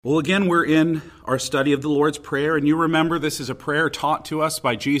Well, again, we're in our study of the Lord's Prayer, and you remember this is a prayer taught to us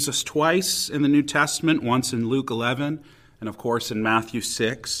by Jesus twice in the New Testament, once in Luke 11, and of course in Matthew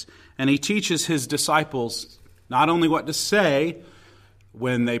 6. And he teaches his disciples not only what to say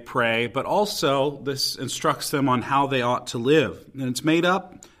when they pray, but also this instructs them on how they ought to live. And it's made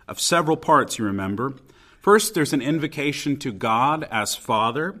up of several parts, you remember. First, there's an invocation to God as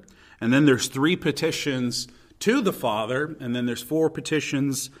Father, and then there's 3 petitions to the Father, and then there's 4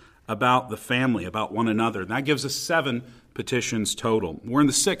 petitions about the family, about one another. And that gives us 7 petitions total. We're in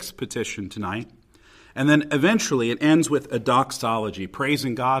the 6th petition tonight. And then eventually it ends with a doxology,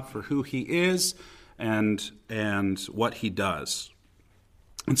 praising God for who he is and what he does.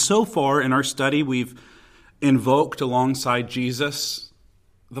 And so far in our study, we've invoked alongside Jesus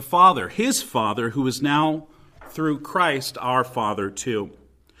the Father, his Father, who is now through Christ our Father too.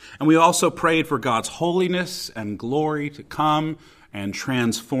 And we also prayed for God's holiness and glory to come and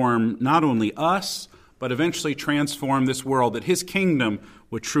transform not only us, but eventually transform this world, that his kingdom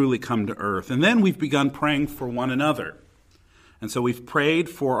would truly come to earth. And then we've begun praying for one another. And so we've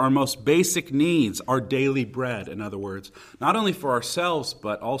prayed for our most basic needs, our daily bread, in other words, not only for ourselves,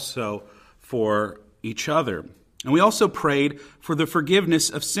 but also for each other. And we also prayed for the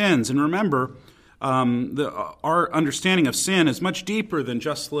forgiveness of sins. And remember, our understanding of sin is much deeper than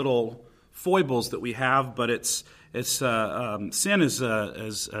just little foibles that we have, but sin is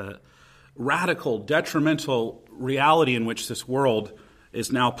a radical, detrimental reality in which this world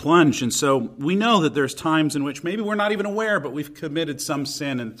is now plunged. And so we know that there's times in which maybe we're not even aware, but we've committed some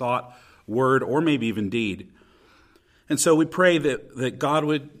sin in thought, word, or maybe even deed. And so we pray that God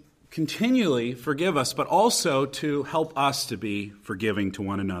would continually forgive us, but also to help us to be forgiving to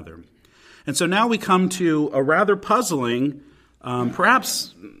one another. And so now we come to a rather puzzling,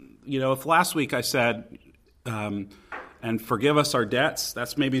 perhaps, if last week I said, and forgive us our debts,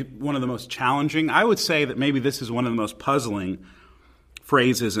 that's maybe one of the most challenging. I would say that maybe this is one of the most puzzling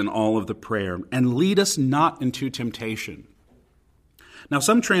phrases in all of the prayer. And lead us not into temptation. Now,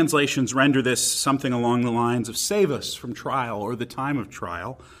 some translations render this something along the lines of save us from trial or the time of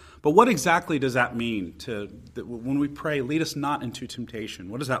trial. But what exactly does that mean when we pray, lead us not into temptation?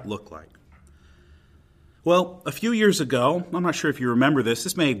 What does that look like? Well, a few years ago, I'm not sure if you remember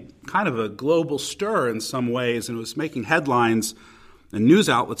this made kind of a global stir in some ways, and it was making headlines and news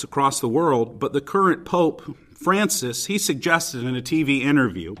outlets across the world. But the current Pope, Francis, he suggested in a TV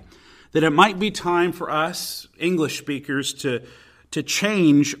interview that it might be time for us, English speakers, to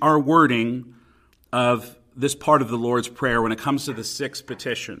change our wording of this part of the Lord's Prayer when it comes to the 6th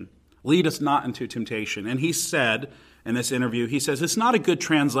petition. Lead us not into temptation. And he said in this interview, he says, it's not a good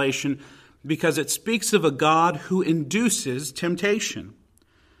translation because it speaks of a God who induces temptation.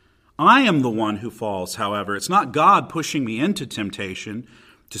 I am the one who falls, however. It's not God pushing me into temptation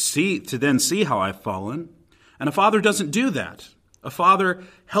to then see how I've fallen. And a father doesn't do that. A father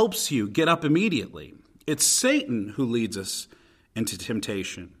helps you get up immediately. It's Satan who leads us into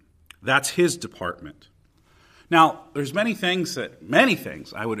temptation. That's his department. Now, there's many things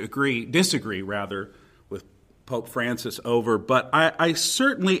I would disagree with Pope Francis over, but I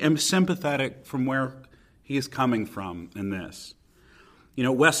certainly am sympathetic from where he is coming from in this.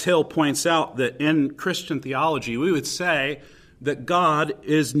 Wes Hill points out that in Christian theology, we would say that God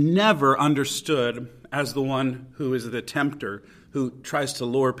is never understood as the one who is the tempter, who tries to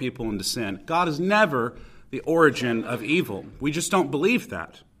lure people into sin. God is never the origin of evil. We just don't believe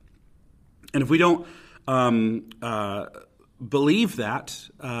that. And if we don't believe that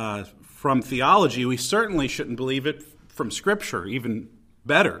from theology, we certainly shouldn't believe it from Scripture, even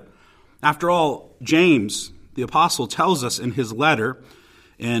better. After all, James, the apostle, tells us in his letter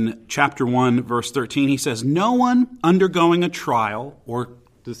in chapter 1, verse 13, he says, no one undergoing a trial, or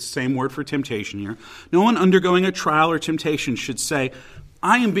the same word for temptation here, no one undergoing a trial or temptation should say,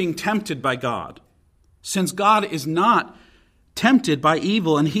 I am being tempted by God, since God is not tempted by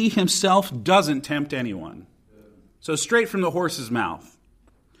evil, and he himself doesn't tempt anyone. So straight from the horse's mouth.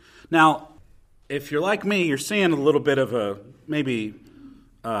 Now, if you're like me, you're seeing a little bit of a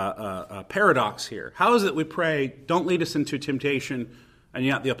paradox here. How is it we pray, don't lead us into temptation, and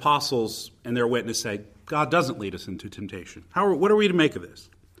yet the apostles and their witness say, God doesn't lead us into temptation? What are we to make of this?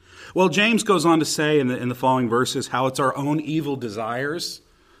 Well, James goes on to say in the following verses how it's our own evil desires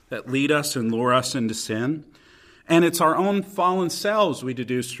that lead us and lure us into sin. And it's our own fallen selves, we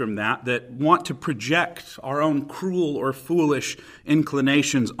deduce from that want to project our own cruel or foolish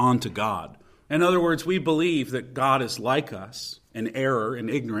inclinations onto God. In other words, we believe that God is like us in error and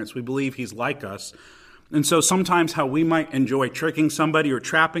ignorance. We believe he's like us. And so sometimes how we might enjoy tricking somebody or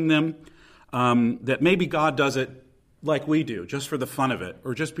trapping them, that maybe God does it like we do, just for the fun of it,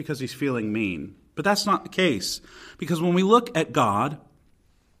 or just because he's feeling mean. But that's not the case. Because when we look at God,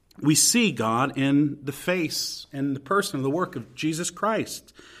 we see God in the face and the person of the work of Jesus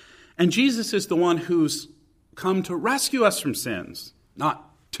Christ. And Jesus is the one who's come to rescue us from sins, not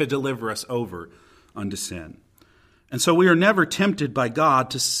to deliver us over unto sin. And so we are never tempted by God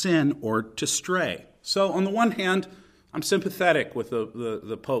to sin or to stray. So on the one hand, I'm sympathetic with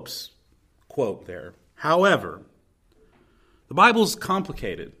the Pope's quote there. However, the Bible's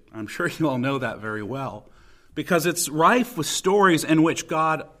complicated. I'm sure you all know that very well, because it's rife with stories in which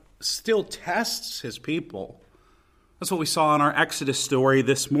God still tests his people. That's what we saw in our Exodus story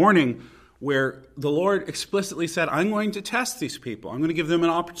this morning, where the Lord explicitly said, I'm going to test these people. I'm going to give them an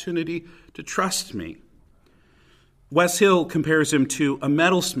opportunity to trust me. Wes Hill compares him to a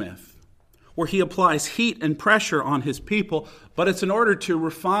metalsmith, where he applies heat and pressure on his people, but it's in order to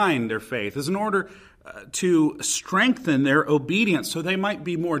refine their faith. It's in order to strengthen their obedience so they might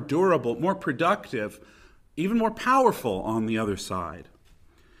be more durable, more productive, even more powerful on the other side.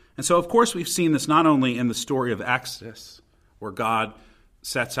 And so, of course, we've seen this not only in the story of Exodus, where God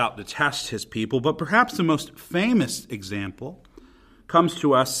sets out to test his people, but perhaps the most famous example comes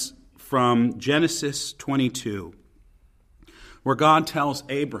to us from Genesis 22, where God tells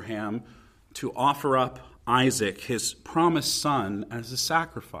Abraham to offer up Isaac, his promised son, as a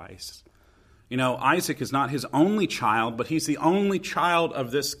sacrifice. You know, Isaac is not his only child, but he's the only child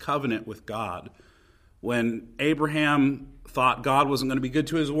of this covenant with God. When Abraham thought God wasn't going to be good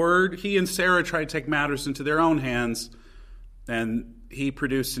to his word, he and Sarah tried to take matters into their own hands, and he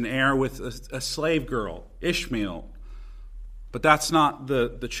produced an heir with a slave girl, Ishmael. But that's not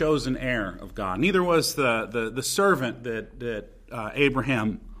the chosen heir of God. Neither was the servant that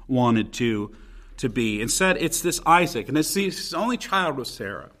Abraham wanted to be. Instead, it's this Isaac, and his only child was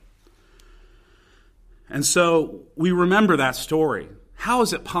Sarah. And so we remember that story. How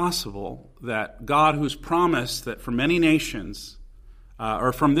is it possible that God, who's promised that from many nations,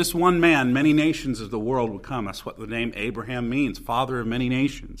 or from this one man, many nations of the world would come? That's what the name Abraham means, father of many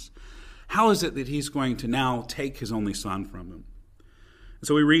nations. How is it that he's going to now take his only son from him? And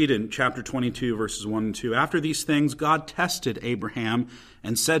so we read in chapter 22, verses 1 and 2, after these things, God tested Abraham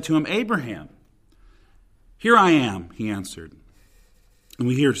and said to him, Abraham, here I am, he answered. And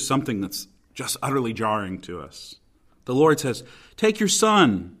we hear something that's just utterly jarring to us. The Lord says, take your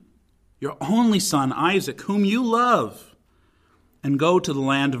son, your only son, Isaac, whom you love, and go to the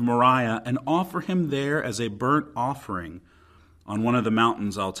land of Moriah and offer him there as a burnt offering on one of the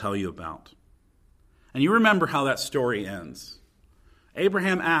mountains I'll tell you about. And you remember how that story ends.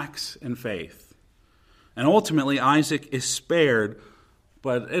 Abraham acts in faith. And ultimately, Isaac is spared,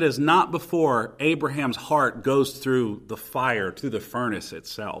 but it is not before Abraham's heart goes through the fire, through the furnace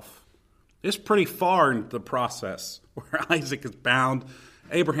itself. It's pretty far in the process where Isaac is bound.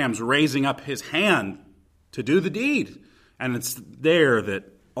 Abraham's raising up his hand to do the deed. And it's there that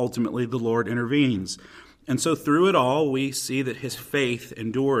ultimately the Lord intervenes. And so through it all, we see that his faith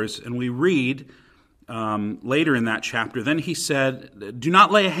endures. And we read later in that chapter, then he said, do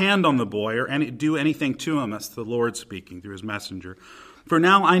not lay a hand on the boy or do anything to him. That's the Lord speaking through his messenger. For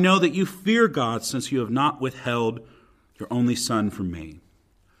now I know that you fear God, since you have not withheld your only son from me.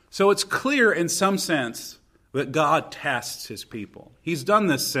 So it's clear in some sense that God tests his people. He's done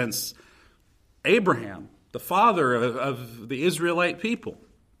this since Abraham, the father of the Israelite people.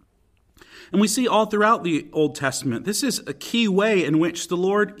 And we see all throughout the Old Testament, this is a key way in which the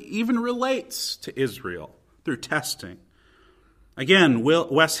Lord even relates to Israel, through testing. Again,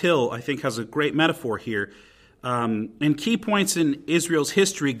 Wes Hill, I think, has a great metaphor here. In key points in Israel's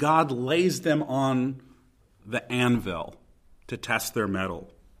history, God lays them on the anvil to test their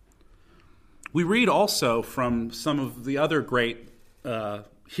mettle. We read also from some of the other great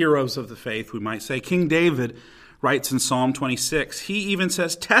heroes of the faith, we might say. King David writes in Psalm 26, he even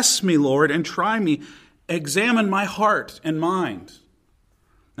says, test me, Lord, and try me. Examine my heart and mind.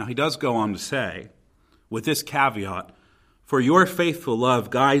 Now, he does go on to say, with this caveat, for your faithful love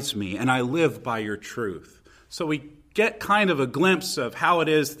guides me, and I live by your truth. So we get kind of a glimpse of how it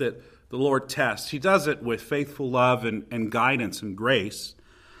is that the Lord tests. He does it with faithful love and guidance and grace.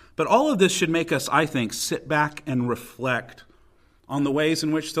 But all of this should make us, I think, sit back and reflect on the ways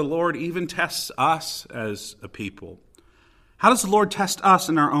in which the Lord even tests us as a people. How does the Lord test us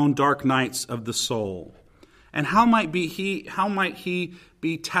in our own dark nights of the soul? And how might he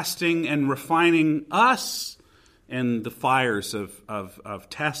be testing and refining us in the fires of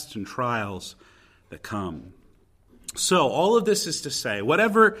tests and trials that come? So all of this is to say,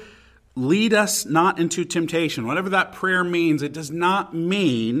 whatever lead us not into temptation, whatever that prayer means, it does not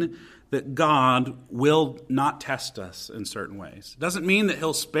mean that God will not test us in certain ways. It doesn't mean that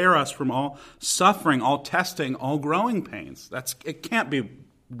he'll spare us from all suffering, all testing, all growing pains. It can't be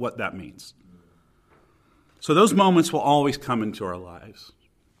what that means. So those moments will always come into our lives.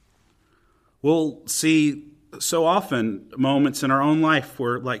 We'll see so often moments in our own life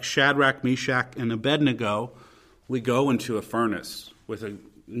where, like Shadrach, Meshach, and Abednego, we go into a furnace with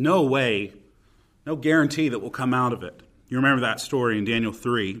no guarantee that we'll come out of it. You remember that story in Daniel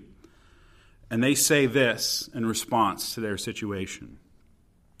 3. And they say this in response to their situation.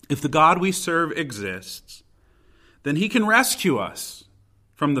 If the God we serve exists, then he can rescue us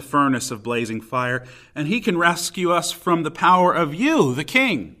from the furnace of blazing fire, and he can rescue us from the power of you, the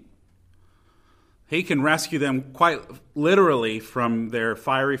king. He can rescue them quite literally from their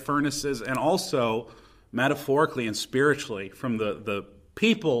fiery furnaces, and also metaphorically and spiritually from the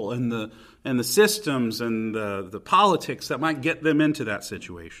people and the systems and the politics that might get them into that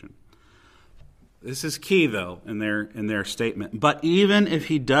situation. This is key, though, in their statement. But even if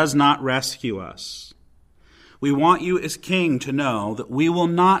he does not rescue us, we want you as king to know that we will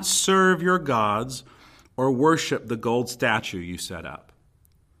not serve your gods or worship the gold statue you set up.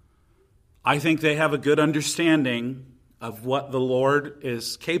 I think they have a good understanding of what the Lord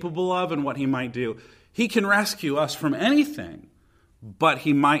is capable of and what he might do. He can rescue us from anything, but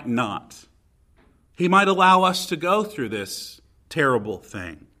he might not. He might allow us to go through this terrible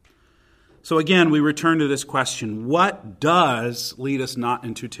thing. So again, we return to this question, what does lead us not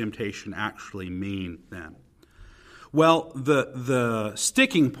into temptation actually mean then? Well, the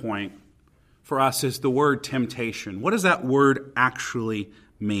sticking point for us is the word temptation. What does that word actually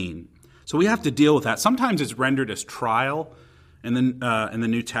mean? So we have to deal with that. Sometimes it's rendered as trial in the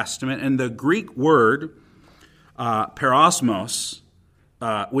New Testament. And the Greek word, peirasmos,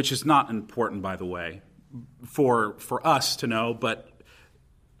 which is not important, by the way, for us to know, but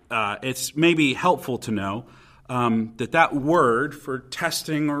it's maybe helpful to know that word for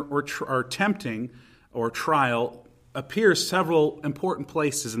testing or tempting or trial appears several important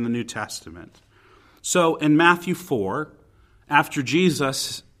places in the New Testament. So in Matthew 4, after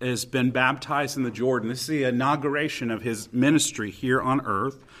Jesus has been baptized in the Jordan, this is the inauguration of his ministry here on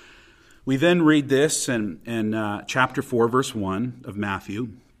earth. We then read this in chapter 4, verse 1 of Matthew.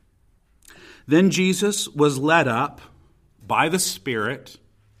 Then Jesus was led up by the Spirit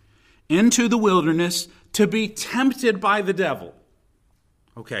into the wilderness to be tempted by the devil.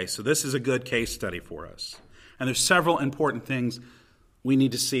 Okay, so this is a good case study for us. And there's several important things we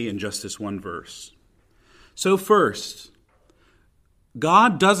need to see in just this one verse. So first,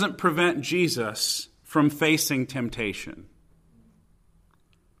 God doesn't prevent Jesus from facing temptation.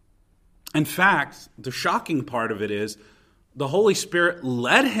 In fact, the shocking part of it is the Holy Spirit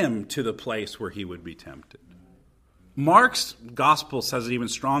led him to the place where he would be tempted. Mark's gospel says it even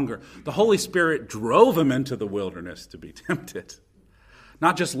stronger. The Holy Spirit drove him into the wilderness to be tempted.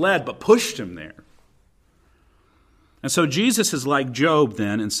 Not just led, but pushed him there. And so Jesus is like Job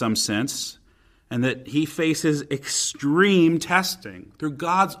then, in some sense, and that he faces extreme testing through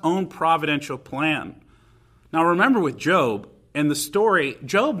God's own providential plan. Now remember with Job, in the story,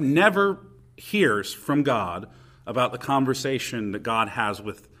 Job never hears from God about the conversation that God has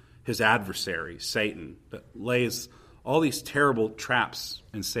with his adversary, Satan, that lays all these terrible traps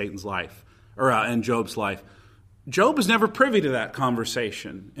in Satan's life, or in Job's life. Job is never privy to that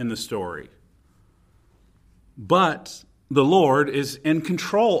conversation in the story. But the Lord is in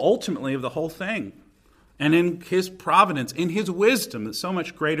control, ultimately, of the whole thing. And in his providence, in his wisdom that's so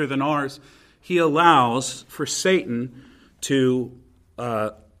much greater than ours, he allows for Satan to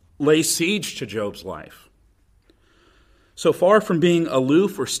lay siege to Job's life. So far from being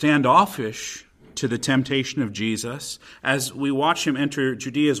aloof or standoffish to the temptation of Jesus, as we watch him enter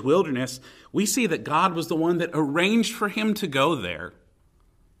Judea's wilderness, we see that God was the one that arranged for him to go there.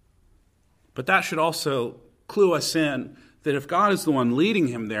 But that should also clue us in that if God is the one leading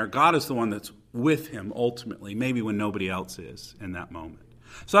him there, God is the one that's with him ultimately, maybe when nobody else is in that moment.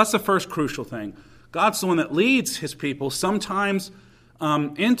 So that's the first crucial thing. God's the one that leads his people sometimes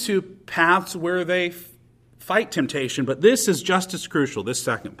into paths where they fight temptation, but this is just as crucial, this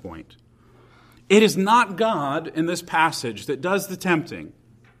second point. It is not God in this passage that does the tempting.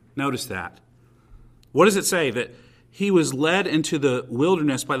 Notice that. What does it say? That he was led into the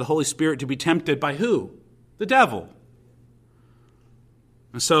wilderness by the Holy Spirit to be tempted by who? The devil.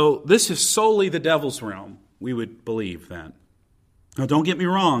 And so this is solely the devil's realm, we would believe then. Now don't get me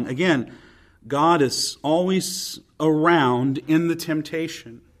wrong. Again, God is always around in the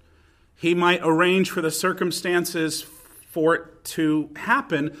temptation. He might arrange for the circumstances for it to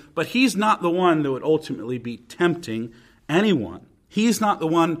happen, but he's not the one that would ultimately be tempting anyone. He's not the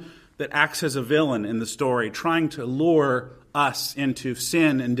one that acts as a villain in the story, trying to lure us into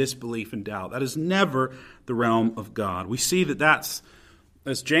sin and disbelief and doubt. That is never the realm of God. We see that that's,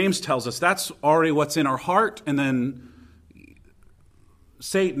 as James tells us, that's already what's in our heart, and then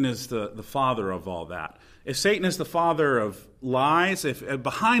Satan is the father of all that. If Satan is the father of lies,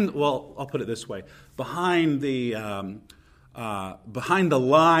 I'll put it this way: behind the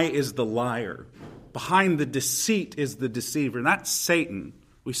lie is the liar. Behind the deceit is the deceiver. And that's Satan.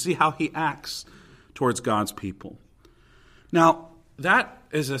 We see how he acts towards God's people. Now, that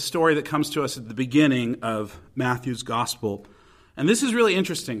is a story that comes to us at the beginning of Matthew's gospel. And this is really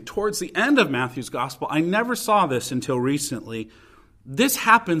interesting. Towards the end of Matthew's gospel, I never saw this until recently. This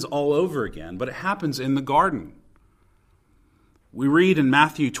happens all over again, but it happens in the garden. We read in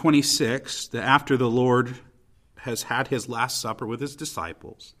Matthew 26 that after the Lord has had his last supper with his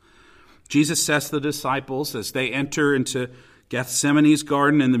disciples, Jesus says to the disciples as they enter into Gethsemane's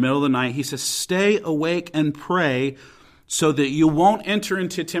garden in the middle of the night, he says, "Stay awake and pray so that you won't enter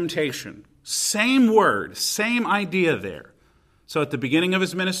into temptation." Same word, same idea there. So at the beginning of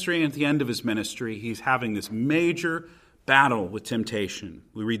his ministry and at the end of his ministry, he's having this major battle with temptation.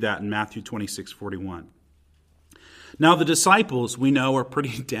 We read that in Matthew 26:41. Now the disciples, we know, are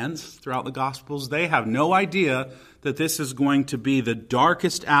pretty dense throughout the Gospels. They have no idea that this is going to be the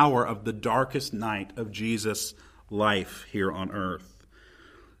darkest hour of the darkest night of Jesus' life here on earth.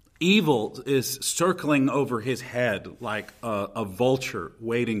 Evil is circling over his head like a vulture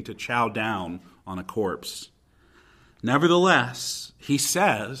waiting to chow down on a corpse. Nevertheless, he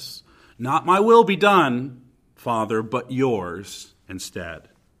says, "Not my will be done, Father, but yours instead."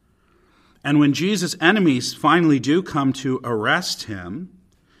 And when Jesus' enemies finally do come to arrest him,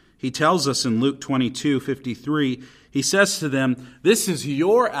 he tells us in Luke 22:53, he says to them, "This is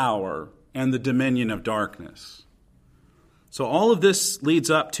your hour and the dominion of darkness." So all of this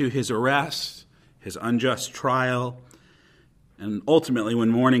leads up to his arrest, his unjust trial, and ultimately when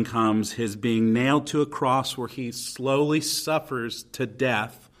morning comes, his being nailed to a cross where he slowly suffers to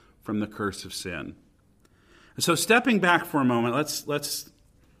death from the curse of sin. And so stepping back for a moment,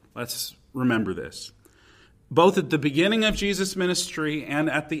 let's remember this. Both at the beginning of Jesus' ministry and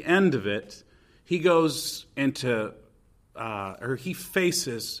at the end of it, he goes into, he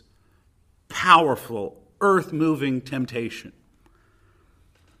faces powerful, earth-moving temptation.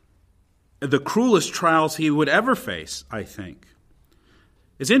 The cruelest trials he would ever face, I think.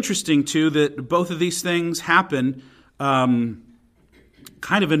 It's interesting, too, that both of these things happen kind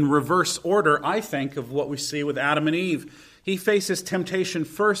of in reverse order, I think, of what we see with Adam and Eve. He faces temptation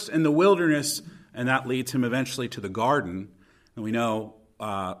first in the wilderness, and that leads him eventually to the garden. And we know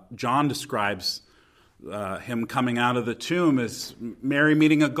John describes him coming out of the tomb as Mary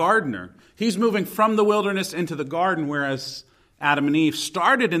meeting a gardener. He's moving from the wilderness into the garden, whereas Adam and Eve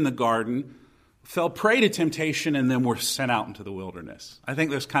started in the garden, fell prey to temptation, and then were sent out into the wilderness. I think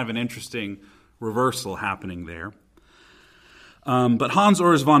there's kind of an interesting reversal happening there. But Hans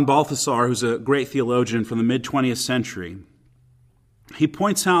Urs von Balthasar, who's a great theologian from the mid-20th century, he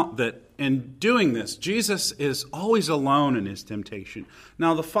points out that in doing this, Jesus is always alone in his temptation.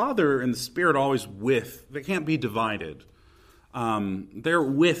 Now, the Father and the Spirit are always they can't be divided. They're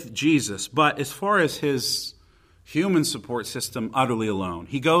with Jesus, but as far as his human support system, utterly alone.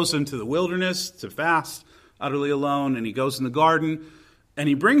 He goes into the wilderness to fast, utterly alone, and he goes in the garden, and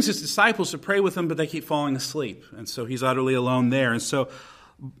he brings his disciples to pray with him, but they keep falling asleep, and so he's utterly alone there. And so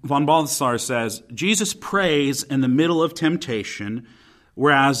von Balthasar says, Jesus prays in the middle of temptation,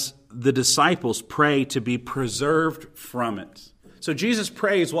 whereas the disciples pray to be preserved from it. So Jesus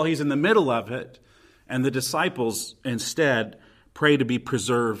prays while he's in the middle of it, and the disciples instead pray to be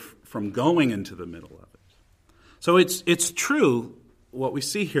preserved from going into the middle of it. So it's true what we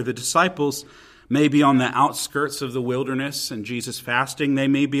see here. The disciples may be on the outskirts of the wilderness and Jesus fasting. They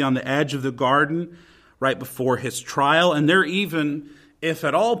may be on the edge of the garden right before his trial, and they're even, if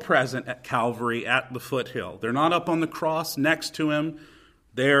at all, present at Calvary at the foothill. They're not up on the cross next to him.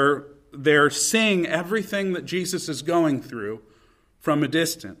 They're seeing everything that Jesus is going through from a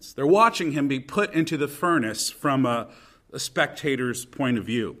distance. They're watching him be put into the furnace from a spectator's point of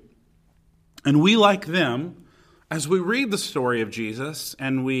view. And we, like them, as we read the story of Jesus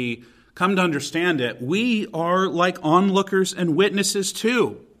and we come to understand it, we are like onlookers and witnesses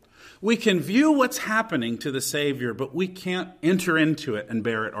too. We can view what's happening to the Savior, but we can't enter into it and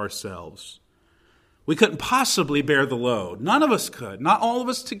bear it ourselves. We couldn't possibly bear the load. None of us could. Not all of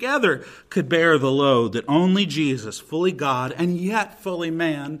us together could bear the load that only Jesus, fully God and yet fully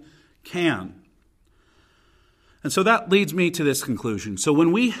man, can. And so that leads me to this conclusion. So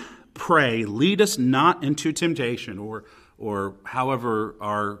when we pray, lead us not into temptation, or however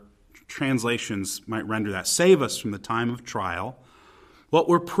our translations might render that. Save us from the time of trial. What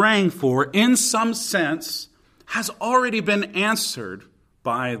we're praying for, in some sense, has already been answered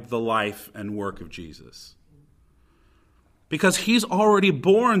by the life and work of Jesus. Because he's already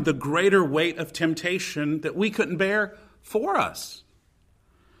borne the greater weight of temptation that we couldn't bear for us.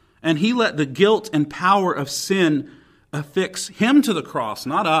 And he let the guilt and power of sin affix him to the cross,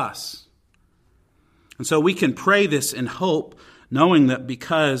 not us. And so we can pray this in hope, knowing that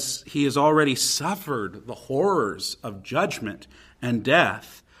because he has already suffered the horrors of judgment and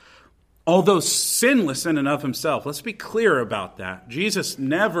death, although sinless in and of himself, let's be clear about that. Jesus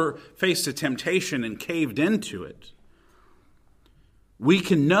never faced a temptation and caved into it. We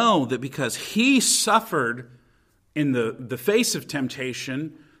can know that because he suffered in the face of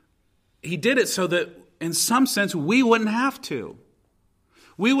temptation, he did it so that in some sense we wouldn't have to.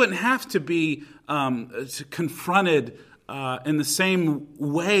 We wouldn't have to be confronted in the same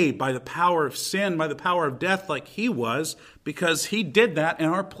way by the power of sin, by the power of death like he was, because he did that in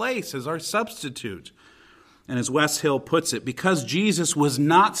our place as our substitute. And as Wes Hill puts it, because Jesus was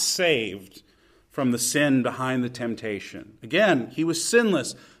not saved from the sin behind the temptation. Again, he was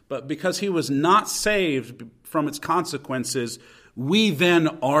sinless, but because he was not saved from its consequences, we then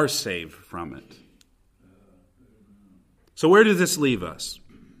are saved from it. So where does this leave us?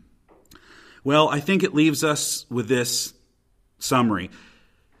 Well, I think it leaves us with this summary.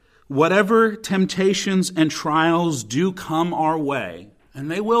 Whatever temptations and trials do come our way, and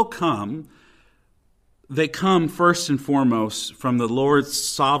they will come, they come first and foremost from the Lord's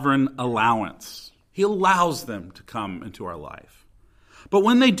sovereign allowance. He allows them to come into our life. But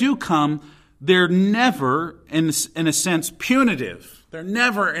when they do come, they're never, in a sense, punitive. They're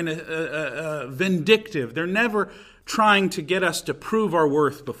never vindictive. They're never trying to get us to prove our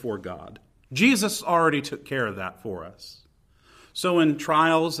worth before God. Jesus already took care of that for us. So when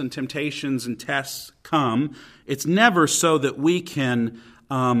trials and temptations and tests come, it's never so that we can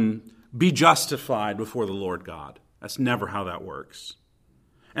be justified before the Lord God. That's never how that works.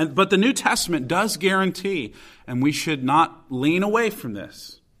 But the New Testament does guarantee, and we should not lean away from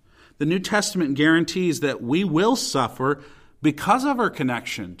this, the New Testament guarantees that we will suffer because of our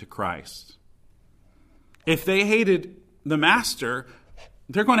connection to Christ. If they hated the master,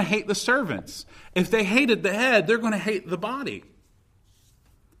 they're going to hate the servants. If they hated the head, they're going to hate the body.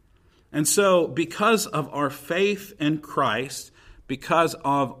 And so, because of our faith in Christ, because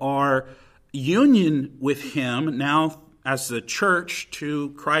of our union with him, now as the church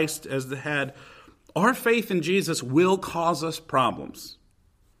to Christ as the head, our faith in Jesus will cause us problems.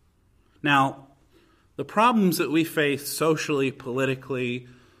 Now, the problems that we face socially, politically,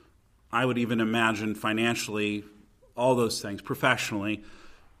 I would even imagine financially, all those things, professionally,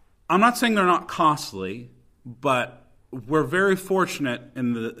 I'm not saying they're not costly, but we're very fortunate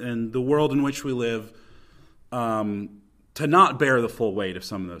in the world in which we live to not bear the full weight of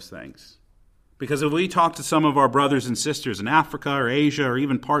some of those things. Because if we talk to some of our brothers and sisters in Africa or Asia or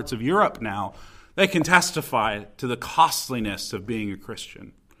even parts of Europe now, they can testify to the costliness of being a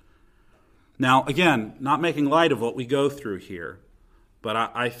Christian. Now, again, not making light of what we go through here, but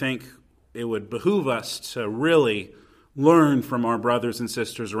I think it would behoove us to really learn from our brothers and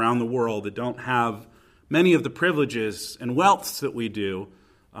sisters around the world that don't have many of the privileges and wealths that we do,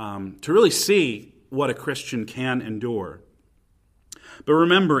 to really see what a Christian can endure. But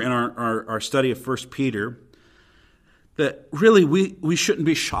remember in our study of 1 Peter that really we shouldn't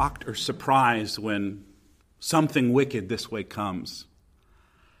be shocked or surprised when something wicked this way comes.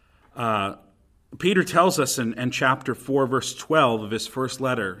 Peter tells us in chapter 4, verse 12 of his first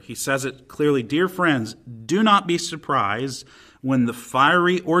letter, he says it clearly, "Dear friends, do not be surprised when the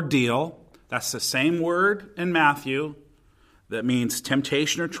fiery ordeal," that's the same word in Matthew that means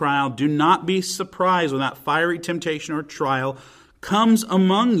temptation or trial, "do not be surprised when that fiery temptation or trial comes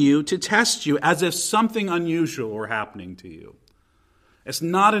among you to test you as if something unusual were happening to you." It's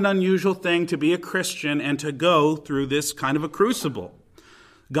not an unusual thing to be a Christian and to go through this kind of a crucible.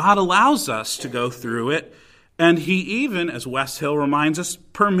 God allows us to go through it, and he even, as Wes Hill reminds us,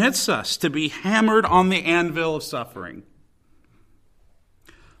 permits us to be hammered on the anvil of suffering.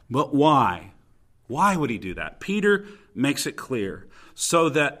 But why? Why would he do that? Peter makes it clear, so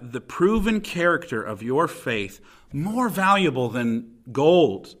that the proven character of your faith, more valuable than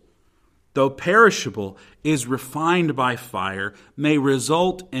gold, though perishable, is refined by fire, may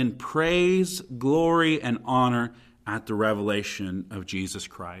result in praise, glory, and honor at the revelation of Jesus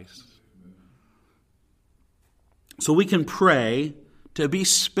Christ. So we can pray to be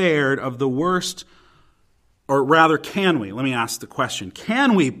spared of the worst, or rather, can we? Let me ask the question.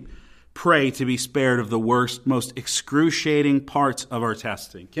 Can we pray to be spared of the worst, most excruciating parts of our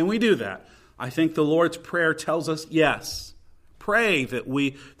testing? Can we do that? I think the Lord's Prayer tells us yes. Pray that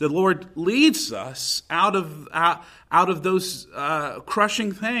the Lord leads us out of those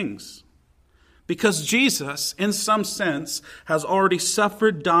crushing things. Because Jesus, in some sense, has already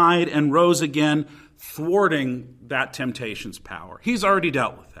suffered, died, and rose again, thwarting that temptation's power. He's already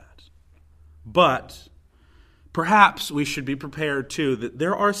dealt with that. But perhaps we should be prepared, too, that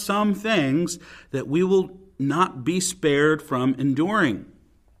there are some things that we will not be spared from enduring.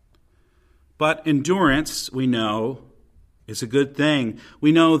 But endurance, we know, is a good thing.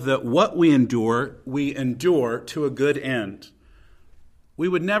 We know that what we endure to a good end. We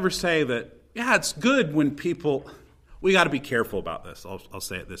would never say that, yeah, it's good when people... We got to be careful about this. I'll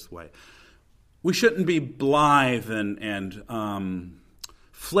say it this way. We shouldn't be blithe and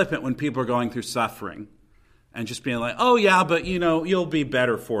flippant when people are going through suffering and just being like, oh yeah, but you'll be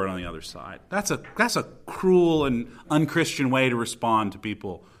better for it on the other side. That's a cruel and unchristian way to respond to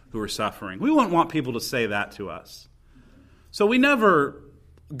people who are suffering. We wouldn't want people to say that to us. So we never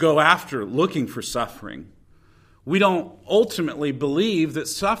go after looking for suffering. We don't ultimately believe that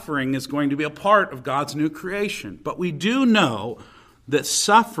suffering is going to be a part of God's new creation. But we do know that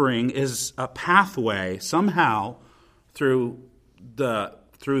suffering is a pathway somehow through the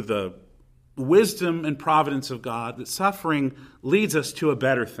wisdom and providence of God, that suffering leads us to a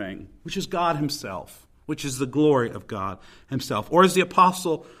better thing, which is God himself, which is the glory of God himself. Or as the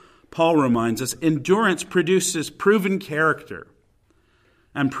Apostle Paul reminds us, endurance produces proven character,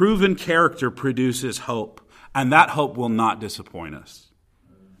 and proven character produces hope, and that hope will not disappoint us,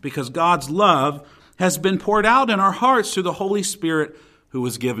 because God's love has been poured out in our hearts through the Holy Spirit who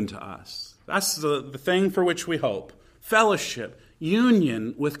was given to us. That's the thing for which we hope. Fellowship,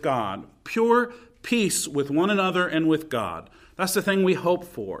 union with God, pure peace with one another and with God. That's the thing we hope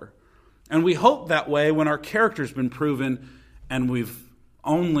for. And we hope that way when our character's been proven, and we've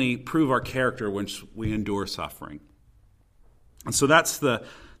only prove our character when we endure suffering. And so that's the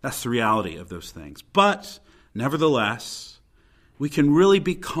reality of those things. But nevertheless, we can really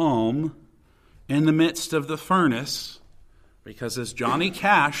be calm in the midst of the furnace, because as Johnny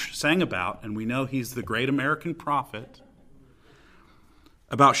Cash sang about, and we know he's the great American prophet,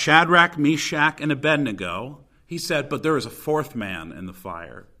 about Shadrach, Meshach, and Abednego, he said, but there is a fourth man in the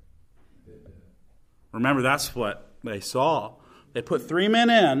fire. Remember, that's what they saw. They put 3 men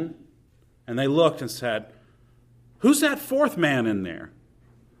in, and they looked and said, who's that fourth man in there?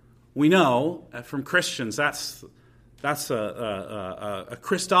 We know from Christians that's a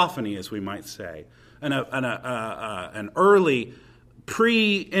Christophany, as we might say, an early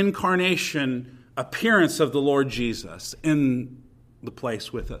pre-incarnation appearance of the Lord Jesus in the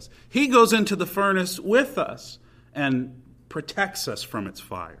place with us. He goes into the furnace with us and protects us from its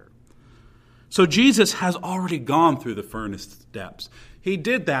fire. So Jesus has already gone through the furnace depths. He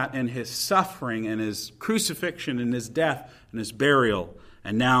did that in his suffering and his crucifixion and his death and his burial.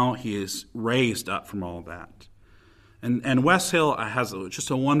 And now he is raised up from all that. And Wes Hill has just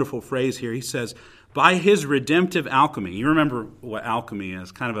a wonderful phrase here. He says, by his redemptive alchemy. You remember what alchemy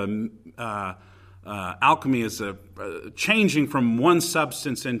is. Kind of alchemy is a changing from one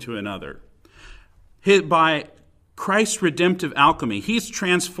substance into another. By Christ's redemptive alchemy, he's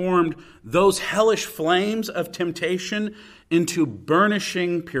transformed those hellish flames of temptation into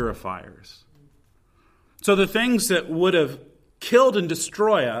burnishing purifiers. So the things that would have killed and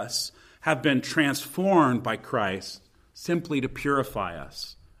destroy us have been transformed by Christ simply to purify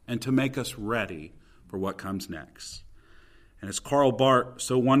us and to make us ready for what comes next. And as Karl Barth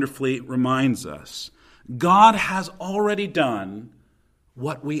so wonderfully reminds us, God has already done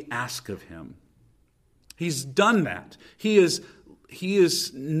what we ask of him. He's done that. He is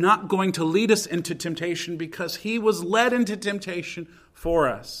not going to lead us into temptation because he was led into temptation for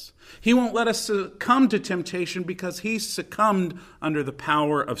us. He won't let us succumb to temptation because he succumbed under the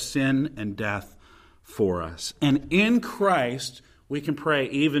power of sin and death for us. And in Christ, we can pray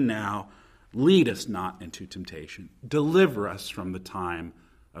even now, lead us not into temptation. Deliver us from the time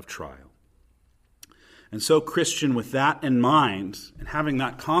of trial. And so, Christian, with that in mind, and having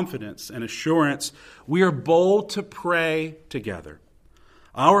that confidence and assurance, we are bold to pray together.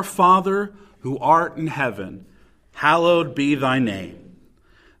 Our Father, who art in heaven, hallowed be thy name.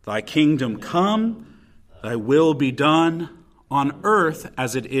 Thy kingdom come, thy will be done, on earth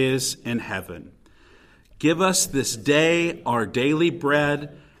as it is in heaven. Give us this day our daily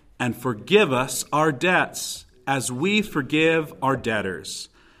bread, and forgive us our debts, as we forgive our debtors.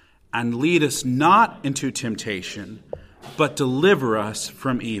 And lead us not into temptation, but deliver us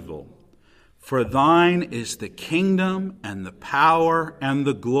from evil. For thine is the kingdom and the power and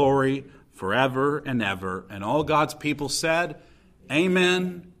the glory forever and ever. And all God's people said,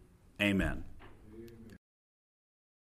 Amen, amen.